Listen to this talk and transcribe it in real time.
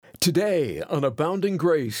Today on Abounding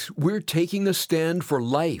Grace, we're taking a stand for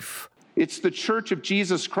life. It's the church of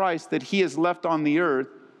Jesus Christ that he has left on the earth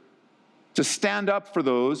to stand up for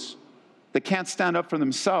those that can't stand up for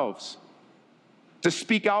themselves, to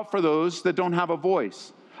speak out for those that don't have a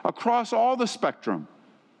voice, across all the spectrum,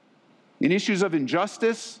 in issues of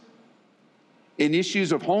injustice, in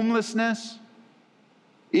issues of homelessness,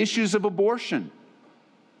 issues of abortion.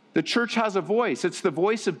 The church has a voice. It's the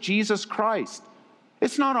voice of Jesus Christ.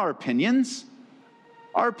 It's not our opinions.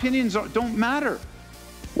 Our opinions don't matter.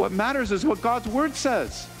 What matters is what God's word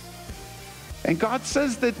says. And God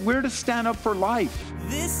says that we're to stand up for life.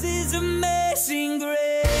 This is amazing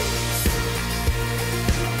grace.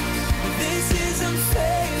 This is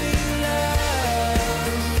unfailing love.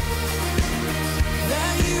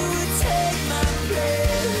 That you would take my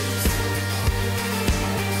place.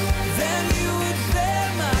 That you would bear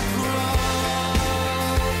my cross.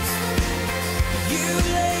 You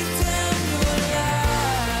laid down your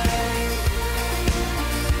life.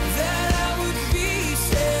 That I would be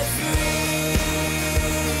set free.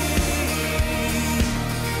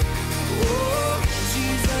 Oh,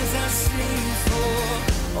 Jesus, I sing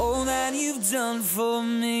for all that you've done for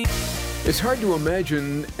me. It's hard to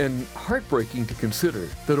imagine and heartbreaking to consider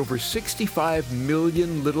that over 65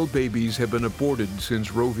 million little babies have been aborted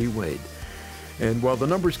since Roe v. Wade. And while the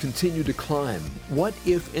numbers continue to climb, what,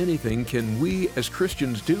 if anything, can we as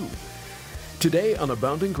Christians do? Today on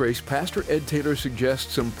Abounding Grace, Pastor Ed Taylor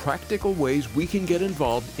suggests some practical ways we can get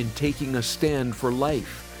involved in taking a stand for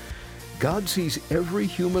life. God sees every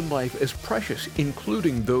human life as precious,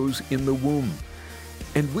 including those in the womb.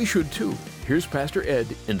 And we should too. Here's Pastor Ed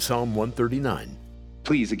in Psalm 139.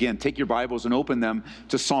 Please, again, take your Bibles and open them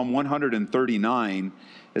to Psalm 139,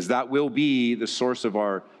 as that will be the source of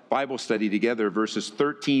our Bible study together, verses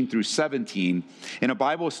 13 through 17, in a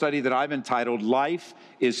Bible study that I've entitled, Life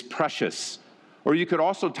is Precious. Or you could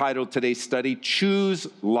also title today's study, Choose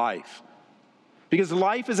Life. Because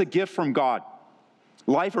life is a gift from God.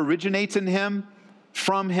 Life originates in Him,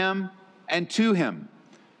 from Him, and to Him.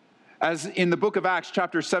 As in the book of Acts,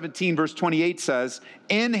 chapter 17, verse 28 says,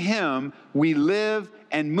 in Him we live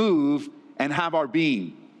and move and have our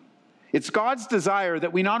being. It's God's desire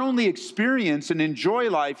that we not only experience and enjoy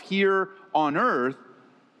life here on earth,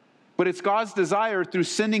 but it's God's desire through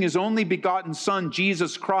sending His only begotten Son,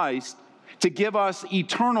 Jesus Christ, to give us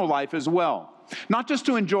eternal life as well. Not just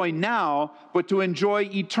to enjoy now, but to enjoy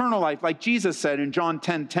eternal life, like Jesus said in John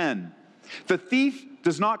 10:10. The thief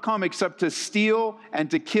does not come except to steal and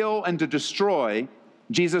to kill and to destroy.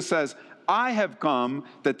 Jesus says, I have come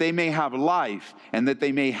that they may have life and that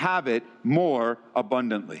they may have it more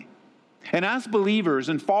abundantly. And as believers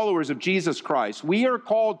and followers of Jesus Christ, we are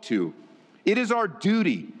called to, it is our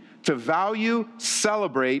duty to value,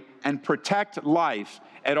 celebrate, and protect life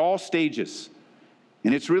at all stages.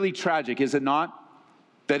 And it's really tragic, is it not,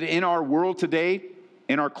 that in our world today,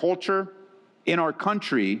 in our culture, in our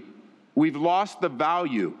country, we've lost the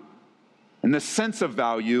value and the sense of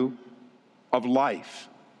value of life.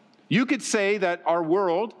 You could say that our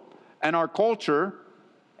world and our culture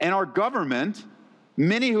and our government,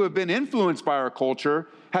 many who have been influenced by our culture,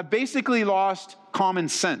 have basically lost common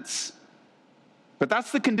sense. But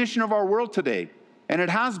that's the condition of our world today, and it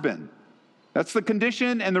has been. That's the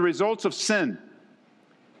condition and the results of sin.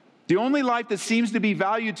 The only life that seems to be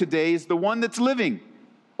valued today is the one that's living,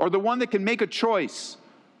 or the one that can make a choice,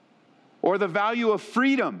 or the value of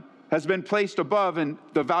freedom has been placed above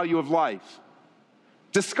the value of life.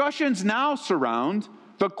 Discussions now surround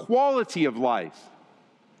the quality of life.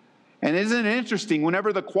 And isn't it interesting,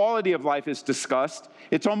 whenever the quality of life is discussed,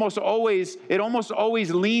 it almost always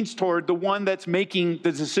leans toward the one that's making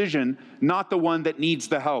the decision, not the one that needs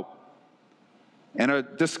the help. And a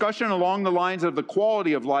discussion along the lines of the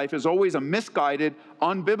quality of life is always a misguided,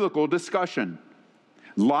 unbiblical discussion.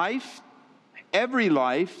 Life, every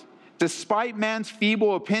life, despite man's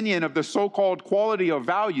feeble opinion of the so-called quality of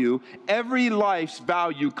value, every life's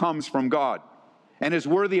value comes from God and is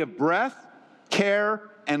worthy of breath, care,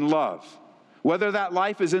 and love. Whether that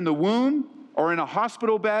life is in the womb or in a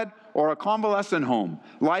hospital bed or a convalescent home,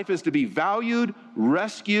 life is to be valued,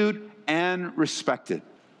 rescued, and respected.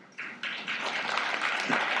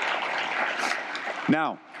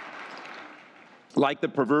 Now, like the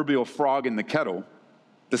proverbial frog in the kettle,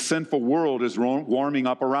 the sinful world is warming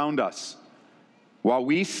up around us, while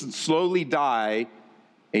we slowly die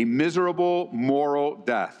a miserable moral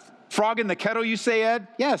death. Frog in the kettle, you say, Ed?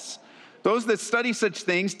 Yes. Those that study such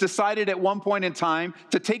things decided at one point in time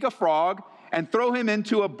to take a frog and throw him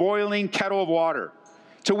into a boiling kettle of water,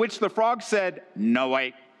 to which the frog said, "No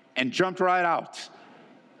way," and jumped right out.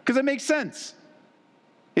 Because it makes sense.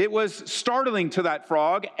 It was startling to that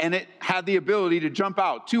frog, and it had the ability to jump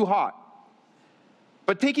out, too hot.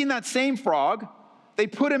 But taking that same frog, they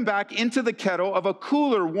put him back into the kettle of a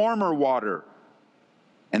cooler, warmer water.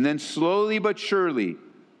 And then slowly but surely,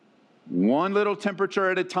 one little temperature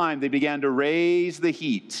at a time, they began to raise the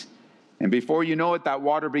heat. And before you know it, that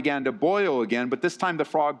water began to boil again. But this time the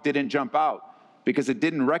frog didn't jump out because it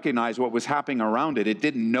didn't recognize what was happening around it. It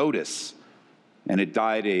didn't notice. And it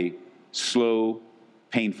died a slow,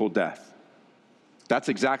 painful death. That's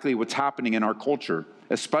exactly what's happening in our culture,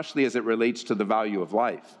 especially as it relates to the value of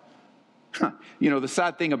life. You know, the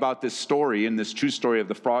sad thing about this story, and this true story of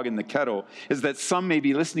the frog in the kettle, is that some may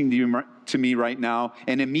be listening to me right now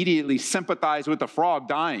and immediately sympathize with the frog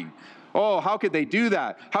dying. Oh, how could they do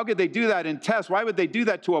that? How could they do that in tests? Why would they do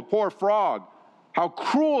that to a poor frog? How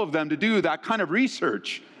cruel of them to do that kind of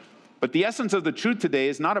research. But the essence of the truth today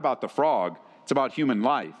is not about the frog. It's about human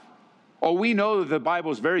life. Oh, we know that the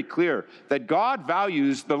Bible is very clear that God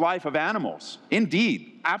values the life of animals.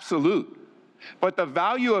 Indeed, absolute. But the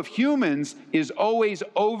value of humans is always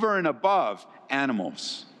over and above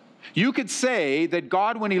animals. You could say that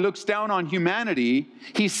God, when he looks down on humanity,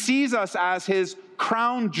 he sees us as his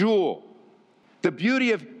crown jewel, the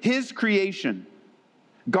beauty of his creation.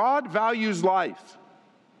 God values life.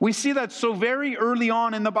 We see that so very early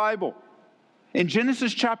on in the Bible. In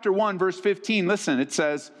Genesis chapter 1, verse 15, listen, it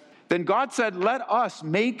says, "Then God said, 'Let us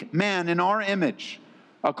make man in our image,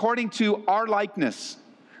 according to our likeness.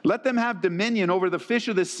 Let them have dominion over the fish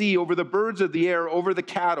of the sea, over the birds of the air, over the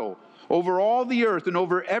cattle, over all the earth, and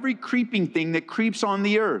over every creeping thing that creeps on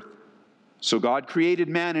the earth.' So God created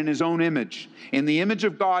man in his own image. In the image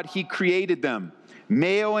of God, he created them.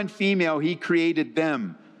 Male and female, he created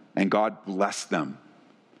them, and God blessed them."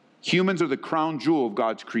 Humans are the crown jewel of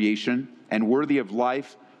God's creation and worthy of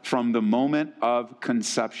life from the moment of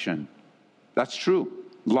conception. That's true.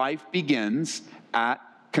 Life begins at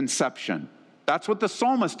conception. That's what the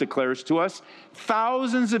psalmist declares to us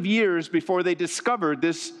thousands of years before they discovered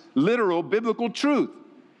this literal biblical truth.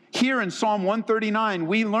 Here in Psalm 139,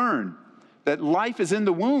 we learn that life is in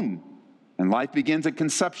the womb, and life begins at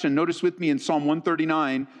conception. Notice with me in Psalm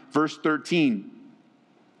 139, verse 13.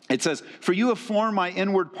 It says, "For you have formed my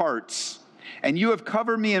inward parts, and you have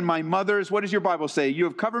covered me in my mother's," what does your Bible say? "You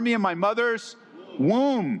have covered me in my mother's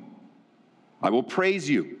womb. I will praise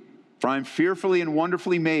you, for I am fearfully and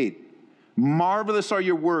wonderfully made. Marvelous are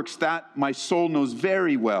your works, that my soul knows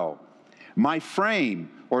very well. My frame,"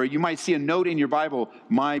 or you might see a note in your Bible,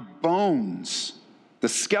 "my bones," the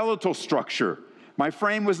skeletal structure. "My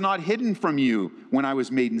frame was not hidden from you when I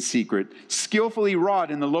was made in secret, skillfully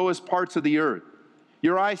wrought in the lowest parts of the earth.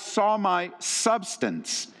 Your eyes saw my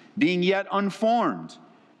substance, being yet unformed.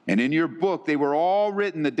 And in your book they were all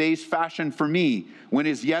written, the days fashioned for me, when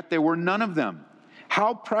as yet there were none of them.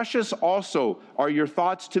 How precious also are your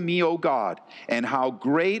thoughts to me, O God, and how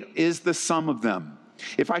great is the sum of them.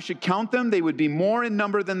 If I should count them, they would be more in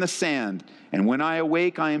number than the sand. And when I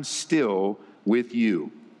awake, I am still with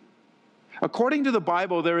you." According to the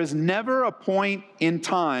Bible, there is never a point in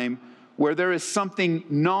time where there is something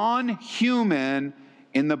non-human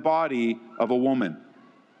in the body of a woman,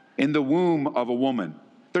 in the womb of a woman.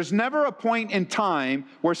 There's never a point in time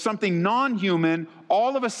where something non-human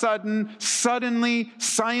all of a sudden, suddenly,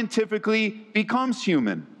 scientifically becomes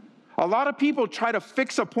human. A lot of people try to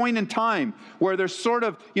fix a point in time where they're sort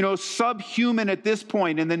of, subhuman at this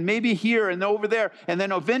point, and then maybe here and over there, and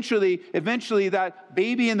then eventually that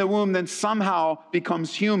baby in the womb then somehow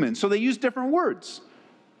becomes human. So they use different words.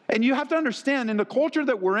 And you have to understand, in the culture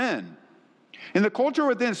that we're in the culture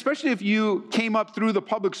within, especially if you came up through the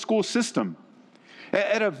public school system,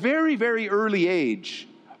 at a very, very early age,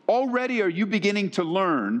 already are you beginning to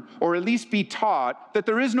learn, or at least be taught, that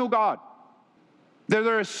there is no God.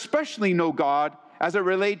 There is especially no God as it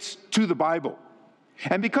relates to the Bible.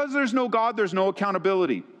 And because there's no God, there's no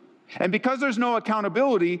accountability. And because there's no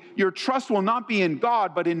accountability, your trust will not be in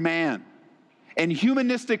God, but in man, and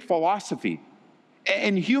humanistic philosophy,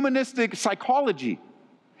 and humanistic psychology,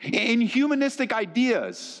 in humanistic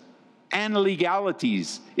ideas and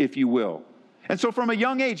legalities, if you will. And so from a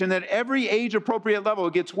young age, and at every age-appropriate level,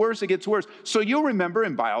 it gets worse. So you'll remember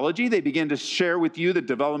in biology, they begin to share with you the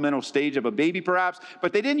developmental stage of a baby, perhaps,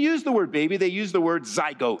 but they didn't use the word baby, they used the word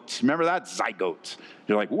zygote. Remember that? Zygote.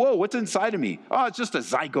 You're like, whoa, what's inside of me? Oh, it's just a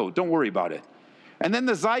zygote. Don't worry about it. And then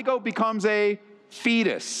the zygote becomes a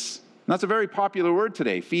fetus. And that's a very popular word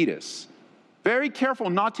today, fetus. Very careful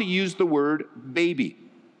not to use the word baby,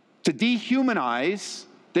 to dehumanize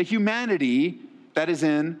the humanity that is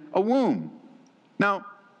in a womb. Now,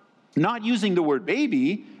 not using the word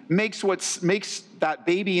baby makes that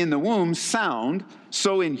baby in the womb sound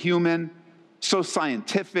so inhuman, so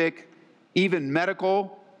scientific, even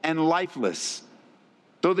medical, and lifeless.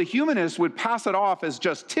 Though the humanists would pass it off as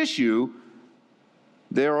just tissue,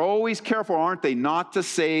 they're always careful, aren't they, not to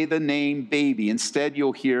say the name baby. Instead,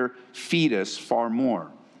 you'll hear fetus far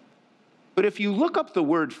more. But if you look up the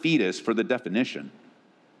word fetus for the definition,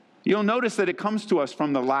 you'll notice that it comes to us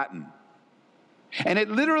from the Latin. And it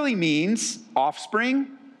literally means offspring,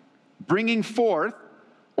 bringing forth,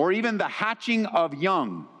 or even the hatching of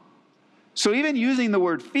young. So even using the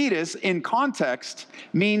word fetus in context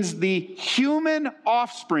means the human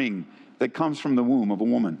offspring that comes from the womb of a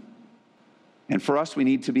woman. And for us, we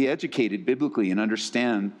need to be educated biblically and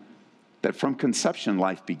understand that from conception,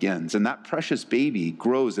 life begins. And that precious baby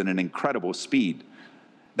grows at an incredible speed.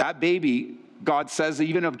 That baby, God says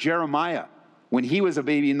even of Jeremiah, when he was a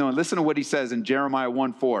baby, listen to what he says in Jeremiah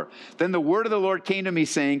 1:4. Then the word of the Lord came to me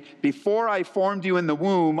saying, before I formed you in the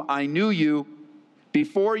womb, I knew you.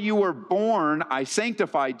 Before you were born, I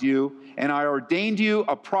sanctified you, and I ordained you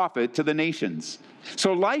a prophet to the nations.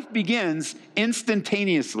 So life begins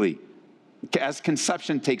instantaneously as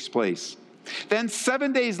conception takes place. Then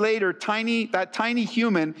 7 days later, that tiny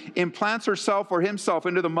human implants herself or himself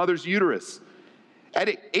into the mother's uterus.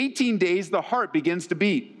 At 18 days, the heart begins to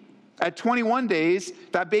beat. At 21 days,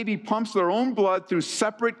 that baby pumps their own blood through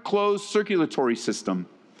separate closed circulatory system.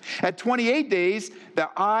 At 28 days, the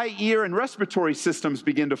eye, ear, and respiratory systems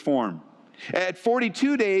begin to form. At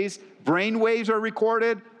 42 days, brain waves are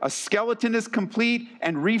recorded, a skeleton is complete,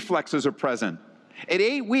 and reflexes are present. At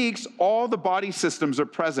 8 weeks, all the body systems are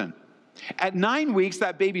present. At 9 weeks,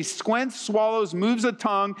 that baby squints, swallows, moves a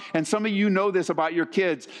tongue, and some of you know this about your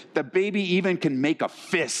kids. The baby even can make a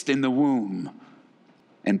fist in the womb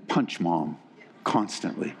and punch mom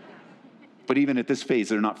constantly. But even at this phase,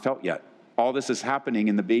 they're not felt yet. All this is happening,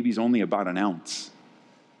 and the baby's only about an ounce.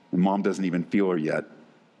 And mom doesn't even feel her yet.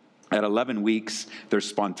 At 11 weeks, there's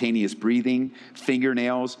spontaneous breathing,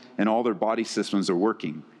 fingernails, and all their body systems are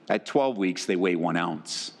working. At 12 weeks, they weigh 1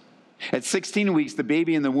 ounce. At 16 weeks, the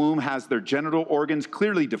baby in the womb has their genital organs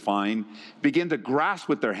clearly defined, begin to grasp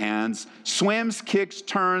with their hands, swims, kicks,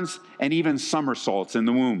 turns, and even somersaults in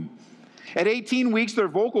the womb. At 18 weeks, their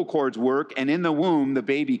vocal cords work, and in the womb, the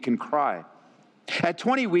baby can cry. At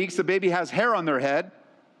 20 weeks, the baby has hair on their head,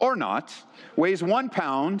 or not, weighs 1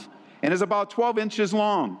 pound, and is about 12 inches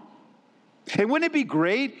long. And wouldn't it be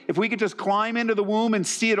great if we could just climb into the womb and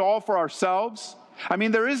see it all for ourselves? I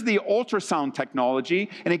mean, there is the ultrasound technology,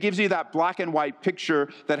 and it gives you that black and white picture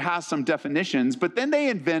that has some definitions, but then they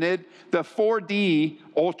invented the 4D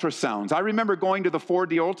ultrasounds. I remember going to the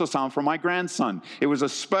 4D ultrasound for my grandson. It was a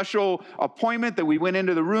special appointment that we went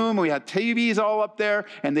into the room, we had TVs all up there,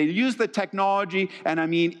 and they used the technology, and I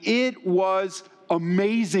mean, it was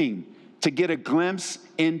amazing to get a glimpse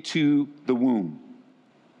into the womb.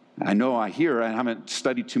 I haven't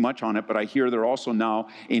studied too much on it, but I hear they're also now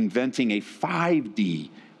inventing a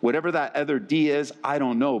 5D. Whatever that other D is, I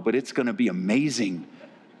don't know, but it's going to be amazing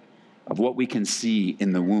of what we can see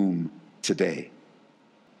in the womb today.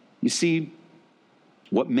 You see,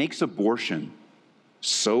 what makes abortion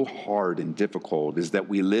so hard and difficult is that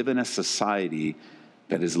we live in a society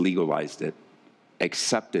that has legalized it,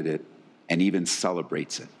 accepted it, and even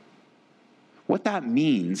celebrates it. What that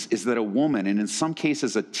means is that a woman, and in some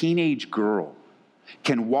cases a teenage girl,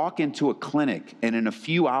 can walk into a clinic and in a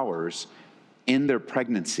few hours end their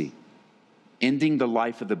pregnancy, ending the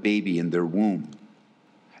life of the baby in their womb.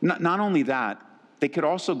 Not only that, they could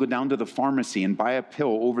also go down to the pharmacy and buy a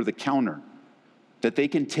pill over the counter that they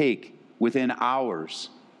can take within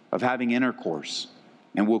hours of having intercourse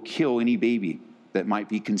and will kill any baby that might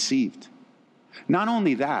be conceived. Not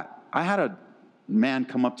only that, I had a man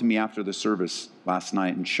come up to me after the service last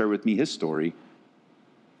night and share with me his story,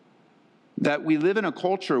 that we live in a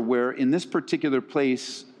culture where in this particular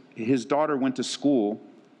place, his daughter went to school,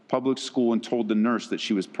 public school, and told the nurse that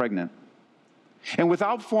she was pregnant. And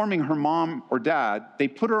without informing her mom or dad, they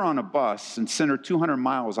put her on a bus and sent her 200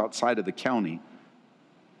 miles outside of the county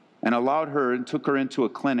and allowed her and took her into a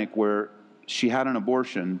clinic where she had an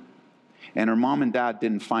abortion, and her mom and dad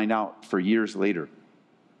didn't find out for years later.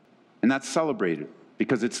 And that's celebrated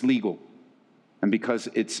because it's legal and because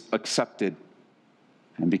it's accepted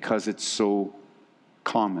and because it's so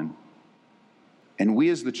common. And we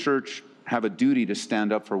as the church have a duty to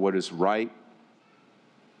stand up for what is right,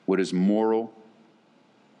 what is moral,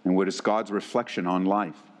 and what is God's reflection on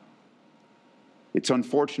life. It's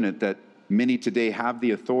unfortunate that many today have the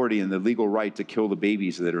authority and the legal right to kill the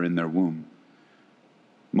babies that are in their womb.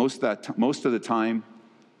 Most of the time,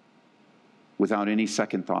 without any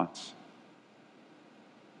second thoughts.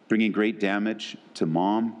 bringing great damage to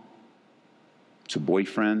mom, to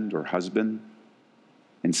boyfriend or husband.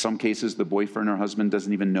 In some cases, the boyfriend or husband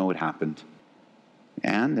doesn't even know it happened.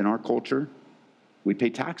 And in our culture, we pay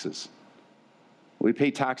taxes. We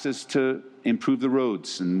pay taxes to improve the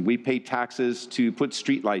roads, and we pay taxes to put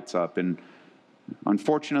streetlights up. And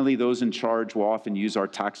unfortunately, those in charge will often use our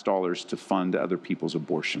tax dollars to fund other people's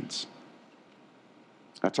abortions.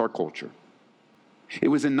 That's our culture. It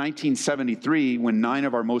was in 1973 when 9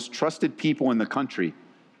 of our most trusted people in the country,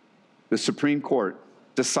 the Supreme Court,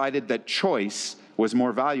 decided that choice was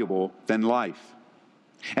more valuable than life.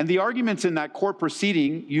 And the arguments in that court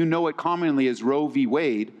proceeding, you know it commonly as Roe v.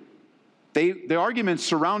 Wade, the arguments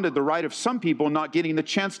surrounded the right of some people not getting the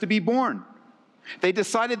chance to be born. They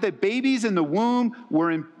decided that babies in the womb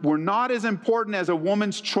were not as important as a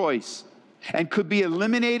woman's choice and could be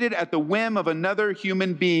eliminated at the whim of another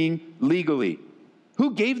human being legally.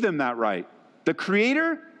 Who gave them that right? The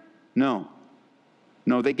Creator? No.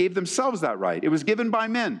 No, they gave themselves that right. It was given by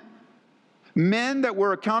men. Men that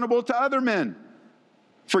were accountable to other men,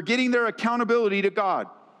 forgetting their accountability to God.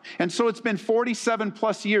 And so it's been 47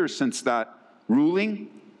 plus years since that ruling.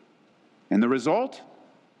 And the result?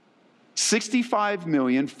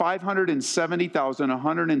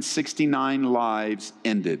 65,570,169 lives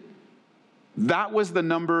ended. That was the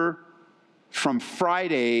number from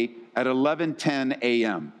Friday at 11:10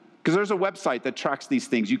 a.m. Because there's a website that tracks these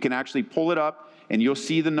things. You can actually pull it up and you'll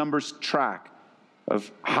see the numbers track of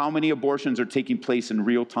how many abortions are taking place in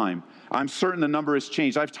real time. I'm certain the number has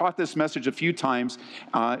changed. I've taught this message a few times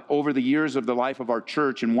over the years of the life of our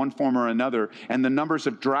church in one form or another, and the numbers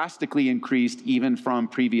have drastically increased even from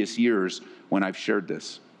previous years when I've shared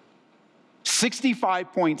this.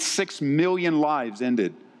 65.6 million lives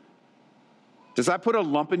ended. Does that put a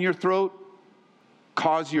lump in your throat?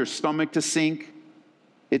 Cause your stomach to sink?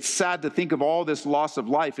 It's sad to think of all this loss of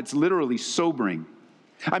life. It's literally sobering.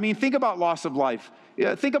 I mean, think about loss of life.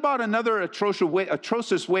 Think about another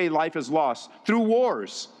atrocious way life is lost, through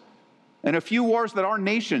wars, and a few wars that our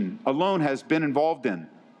nation alone has been involved in.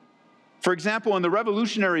 For example, in the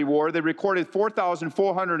Revolutionary War, they recorded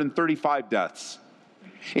 4,435 deaths.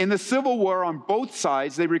 In the Civil War, on both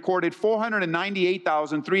sides, they recorded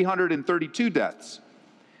 498,332 deaths.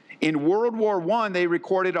 In World War I, they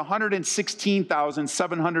recorded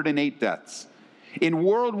 116,708 deaths. In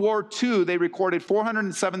World War II, they recorded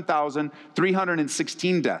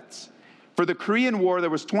 407,316 deaths. For the Korean War,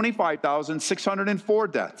 there was 25,604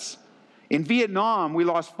 deaths. In Vietnam, we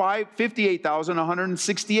lost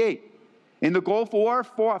 58,168. In the Gulf War,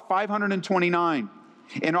 529.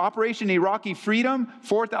 In Operation Iraqi Freedom,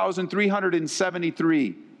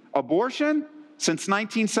 4,373. Abortion, since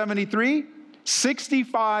 1973,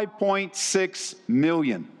 65.6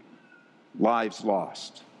 million lives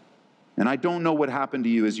lost. And I don't know what happened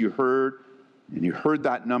to you as you heard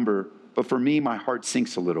that number, but for me, my heart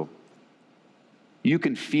sinks a little. You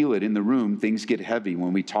can feel it in the room. Things get heavy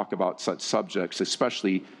when we talk about such subjects,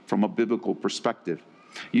 especially from a biblical perspective.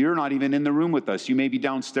 You're not even in the room with us. You may be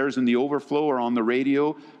downstairs in the overflow or on the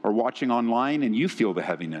radio or watching online, and you feel the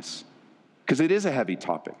heaviness because it is a heavy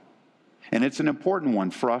topic. And it's an important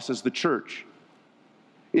one for us as the church.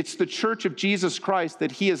 It's the church of Jesus Christ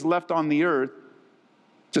that he has left on the earth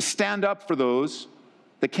to stand up for those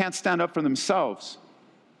that can't stand up for themselves,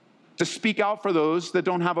 to speak out for those that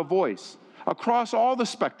don't have a voice, across all the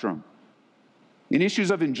spectrum, in issues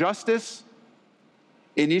of injustice,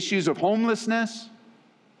 in issues of homelessness,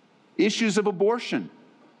 issues of abortion.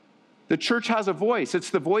 The church has a voice. It's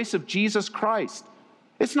the voice of Jesus Christ.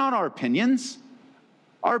 It's not our opinions.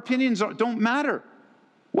 Our opinions don't matter.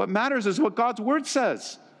 What matters is what God's word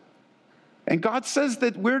says. And God says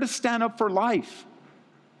that we're to stand up for life.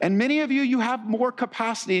 And many of you have more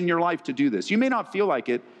capacity in your life to do this. You may not feel like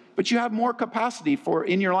it, but you have more capacity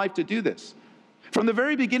in your life to do this. From the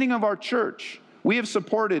very beginning of our church, we have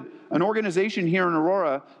supported an organization here in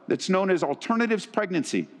Aurora that's known as Alternatives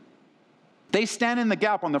Pregnancy. They stand in the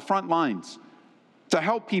gap on the front lines to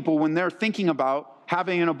help people when they're thinking about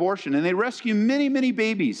having an abortion. And they rescue many, many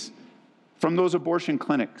babies from those abortion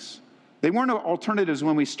clinics. They weren't Alternatives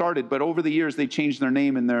when we started, but over the years they changed their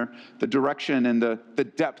name and the direction and the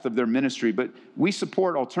depth of their ministry. But we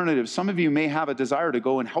support Alternatives. Some of you may have a desire to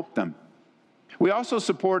go and help them. We also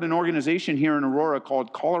support an organization here in Aurora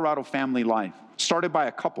called Colorado Family Life, started by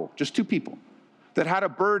a couple, just 2 people, that had a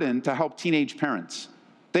burden to help teenage parents.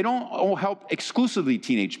 They don't help exclusively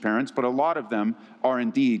teenage parents, but a lot of them are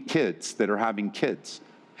indeed kids that are having kids.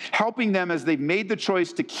 Helping them as they've made the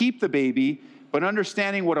choice to keep the baby, but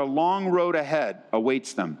understanding what a long road ahead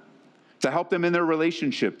awaits them. to help them in their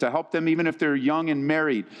relationship, to help them even if they're young and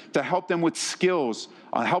married, to help them with skills,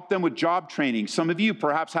 help them with job training. Some of you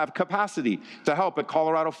perhaps have capacity to help at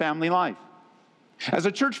Colorado Family Life. As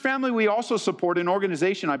a church family, we also support an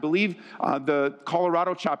organization, I believe the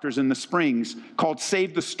Colorado chapter's in the Springs, called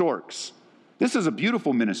Save the Storks. This is a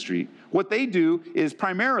beautiful ministry. What they do is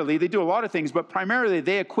primarily, they do a lot of things, but primarily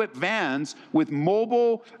they equip vans with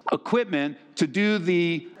mobile equipment to do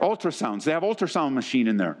the ultrasounds. They have an ultrasound machine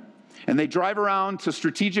in there. And they drive around to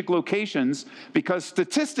strategic locations because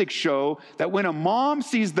statistics show that when a mom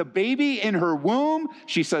sees the baby in her womb,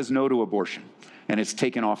 she says no to abortion, and it's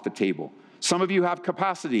taken off the table. Some of you have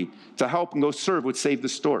capacity to help and go serve with Save the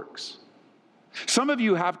Storks. Some of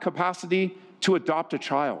you have capacity to adopt a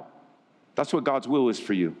child. That's what God's will is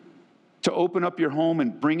for you, to open up your home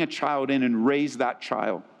and bring a child in and raise that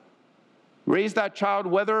child. Raise that child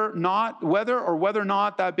whether or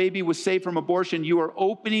not that baby was saved from abortion. You are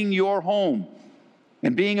opening your home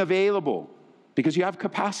and being available because you have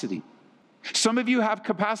capacity. Some of you have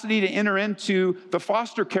capacity to enter into the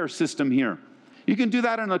foster care system here. You can do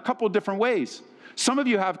that in a couple of different ways. Some of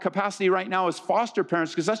you have capacity right now as foster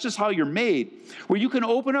parents because that's just how you're made, where you can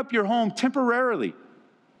open up your home temporarily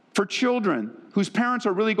for children whose parents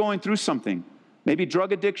are really going through something. Maybe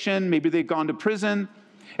drug addiction, maybe they've gone to prison,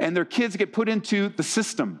 and their kids get put into the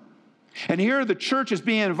system. And here the church is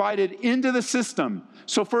being invited into the system.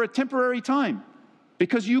 So for a temporary time,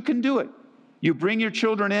 because you can do it. You bring your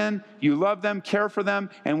children in, you love them, care for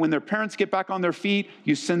them, and when their parents get back on their feet,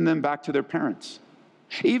 you send them back to their parents.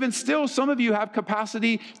 Even still, some of you have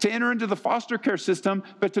capacity to enter into the foster care system,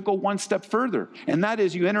 but to go one step further. And that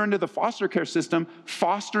is you enter into the foster care system,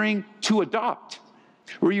 fostering to adopt,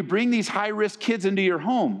 where you bring these high-risk kids into your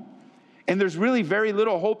home. And there's really very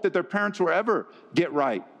little hope that their parents will ever get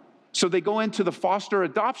right. So they go into the foster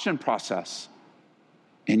adoption process.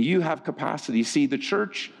 And you have capacity. See, the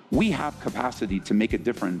church, we have capacity to make a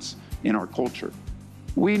difference in our culture.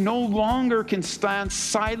 We no longer can stand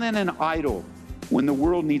silent and idle when the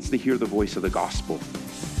world needs to hear the voice of the gospel.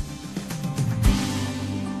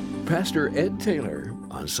 Pastor Ed Taylor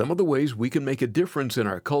on some of the ways we can make a difference in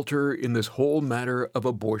our culture in this whole matter of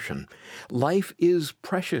abortion. Life is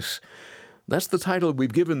precious. That's the title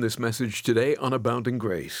we've given this message today on Abounding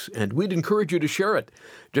Grace, and we'd encourage you to share it.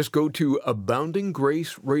 Just go to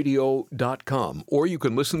aboundinggraceradio.com, or you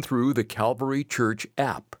can listen through the Calvary Church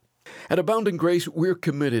app. At Abounding Grace, we're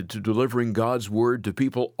committed to delivering God's Word to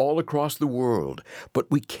people all across the world,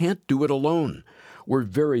 but we can't do it alone. We're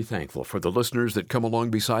very thankful for the listeners that come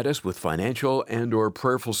along beside us with financial and or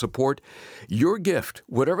prayerful support. Your gift,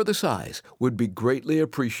 whatever the size, would be greatly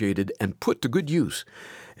appreciated and put to good use.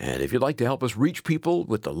 And if you'd like to help us reach people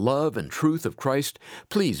with the love and truth of Christ,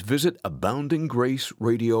 please visit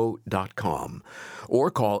aboundinggraceradio.com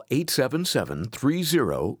or call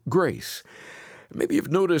 877-30-GRACE. Maybe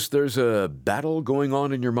you've noticed there's a battle going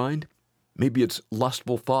on in your mind. Maybe it's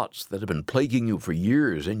lustful thoughts that have been plaguing you for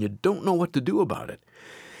years and you don't know what to do about it.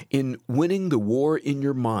 In Winning the War in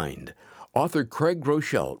Your Mind, author Craig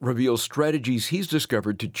Groeschel reveals strategies he's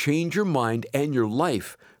discovered to change your mind and your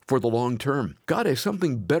life for the long term. God has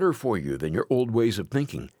something better for you than your old ways of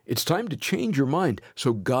thinking. It's time to change your mind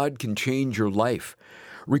so God can change your life.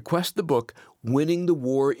 Request the book, Winning the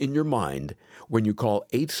War in Your Mind, when you call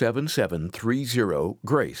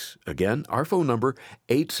 877-30-GRACE. Again, our phone number,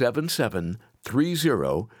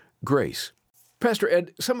 877-30-GRACE. Pastor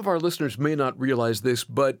Ed, some of our listeners may not realize this,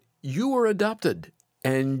 but you were adopted,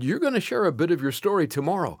 and you're going to share a bit of your story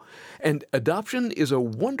tomorrow. And adoption is a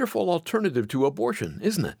wonderful alternative to abortion,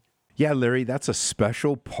 isn't it? Yeah, Larry, that's a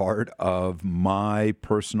special part of my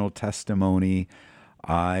personal testimony.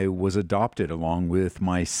 I was adopted along with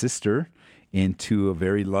my sister into a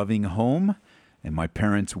very loving home, and my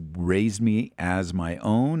parents raised me as my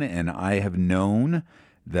own, and I have known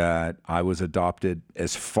that I was adopted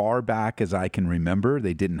as far back as I can remember.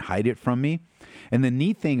 They didn't hide it from me. And the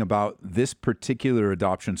neat thing about this particular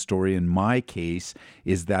adoption story in my case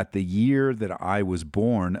is that the year that I was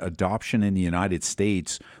born, adoption in the United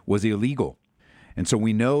States was illegal. And so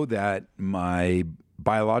we know that my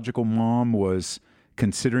biological mom was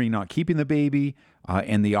considering not keeping the baby,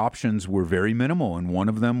 and the options were very minimal. And one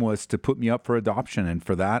of them was to put me up for adoption. And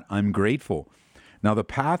for that, I'm grateful. Now, the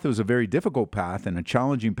path was a very difficult path and a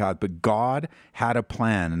challenging path, but God had a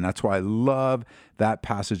plan. And that's why I love that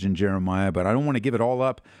passage in Jeremiah. But I don't want to give it all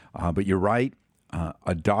up. But you're right.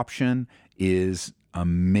 Adoption is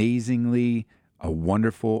amazingly a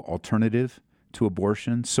wonderful alternative to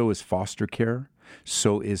abortion. So is foster care.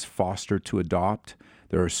 So is foster to adopt.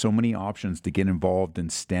 There are so many options to get involved in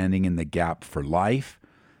standing in the gap for life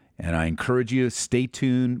And I encourage you to stay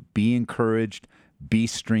tuned, be encouraged, be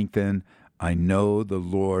strengthened. I know the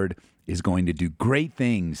Lord is going to do great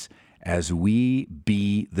things as we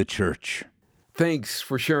be the church. Thanks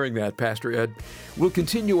for sharing that, Pastor Ed. We'll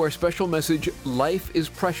continue our special message, Life is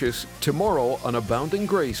Precious, tomorrow on Abounding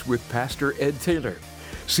Grace with Pastor Ed Taylor.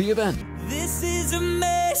 See you then. This is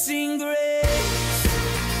amazing grace.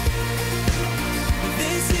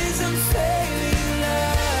 This is unfailing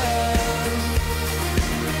love.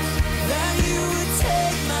 That you would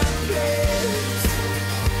take my place.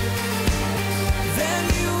 That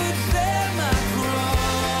you would bear my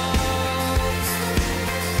cross.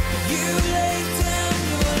 You laid down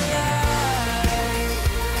your life.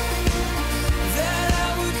 That I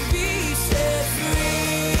would be set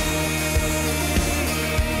free.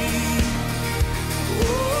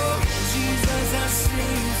 Oh, Jesus, I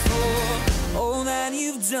sing for all that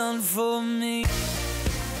you've done for me.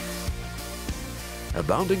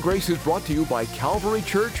 Abounding Grace is brought to you by Calvary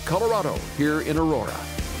Church, Colorado, here in Aurora.